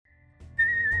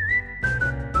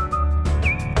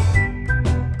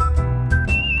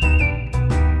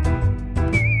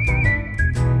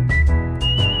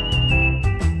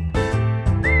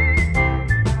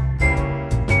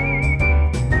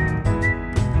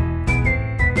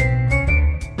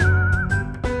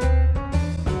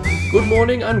Good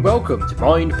morning and welcome to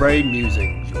Mind Brain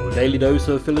Musings, your daily dose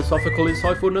of philosophical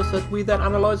insightfulness that we then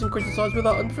analyse and criticise with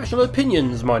our unprofessional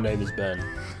opinions. My name is Ben.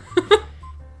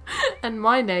 And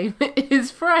my name is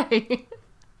Frey.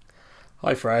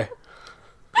 Hi, Frey.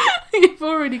 You've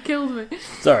already killed me.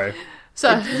 Sorry.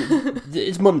 So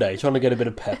It's Monday, trying to get a bit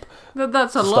of pep.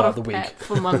 that's a to lot start of the week. pep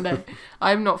for Monday.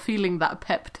 I'm not feeling that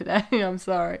pep today. I'm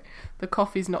sorry. The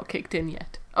coffee's not kicked in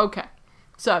yet. Okay.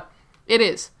 So, it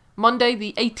is Monday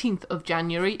the 18th of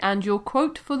January, and your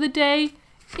quote for the day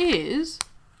is...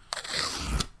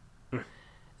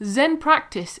 Zen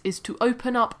practice is to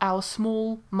open up our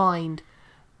small mind,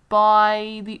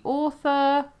 by the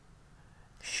author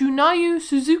Shunayu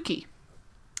Suzuki.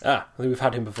 I think we've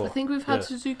had him before. I think we've had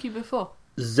Suzuki before.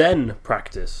 Zen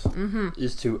practice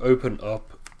is to open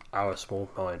up our small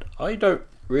mind. I don't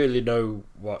really know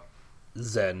what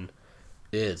Zen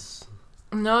is.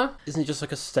 No? Isn't it just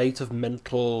like a state of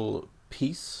mental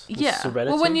peace and Yeah.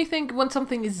 serenity? Well, when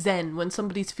something is Zen, when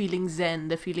somebody's feeling Zen,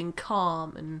 they're feeling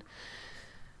calm and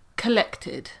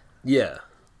collected, Yeah.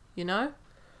 you know?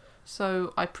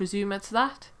 So I presume it's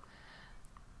that.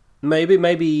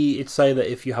 Maybe it's saying that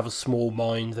if you have a small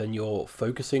mind, then you're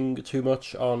focusing too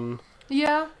much on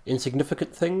Yeah,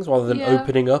 insignificant things rather than Yeah.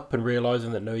 opening up and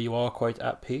realising that no, you are quite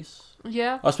at peace.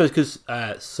 yeah, I suppose because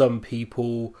some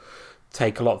people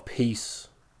take a lot of peace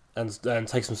and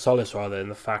take some solace rather in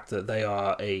the fact that they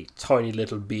are a tiny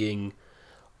little being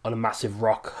on a massive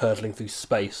rock hurtling through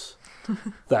space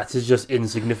that is just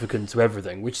insignificant to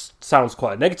everything, which sounds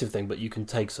quite a negative thing, but you can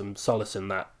take some solace in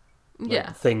that. Like,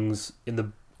 yeah. things in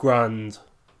the grand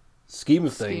scheme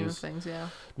of things, Yeah.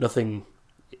 nothing,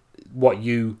 what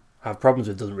you have problems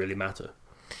with doesn't really matter.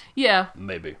 Yeah,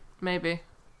 Maybe. maybe.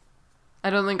 I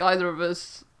don't think either of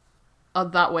us are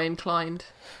that way inclined.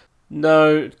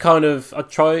 No, kind of, I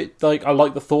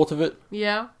like the thought of it,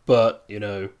 Yeah? but,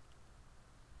 if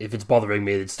it's bothering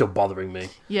me, it's still bothering me.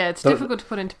 Yeah, it's difficult to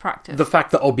put into practice. The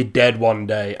fact that I'll be dead one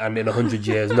day and in 100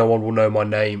 years no one will know my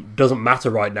name doesn't matter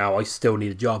right now. I still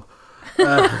need a job.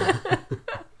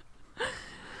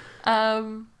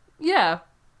 Yeah.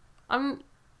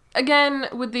 Again,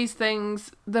 with these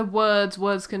things, the words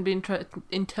can be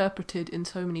interpreted in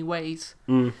so many ways.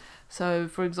 So,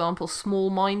 for example,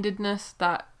 small-mindedness,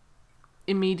 that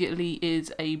immediately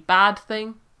is a bad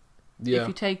thing. Yeah. If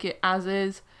you take it as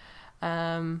is.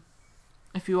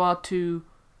 If you are to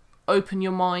open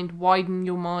your mind, widen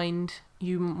your mind,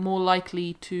 you're more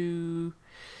likely to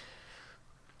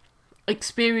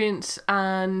experience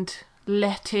and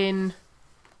let in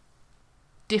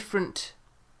different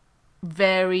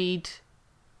varied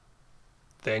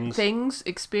Things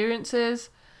experiences.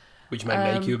 which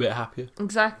may make you a bit happier.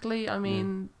 Exactly. I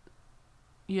mean,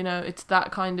 it's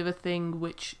that kind of a thing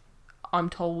which I'm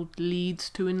told leads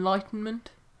to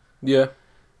enlightenment. Yeah.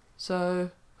 So,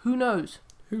 who knows?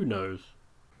 Who knows?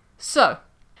 So,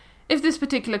 if this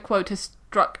particular quote has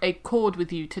struck a chord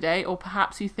with you today, or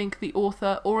perhaps you think the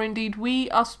author, or indeed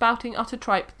we, are spouting utter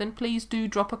tripe, then please do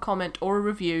drop a comment or a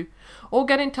review, or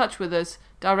get in touch with us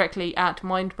directly at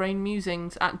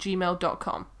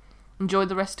mindbrainmusings@gmail.com. Enjoy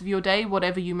the rest of your day,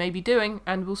 whatever you may be doing,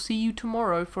 and we'll see you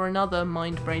tomorrow for another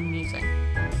Mind Brain Musing.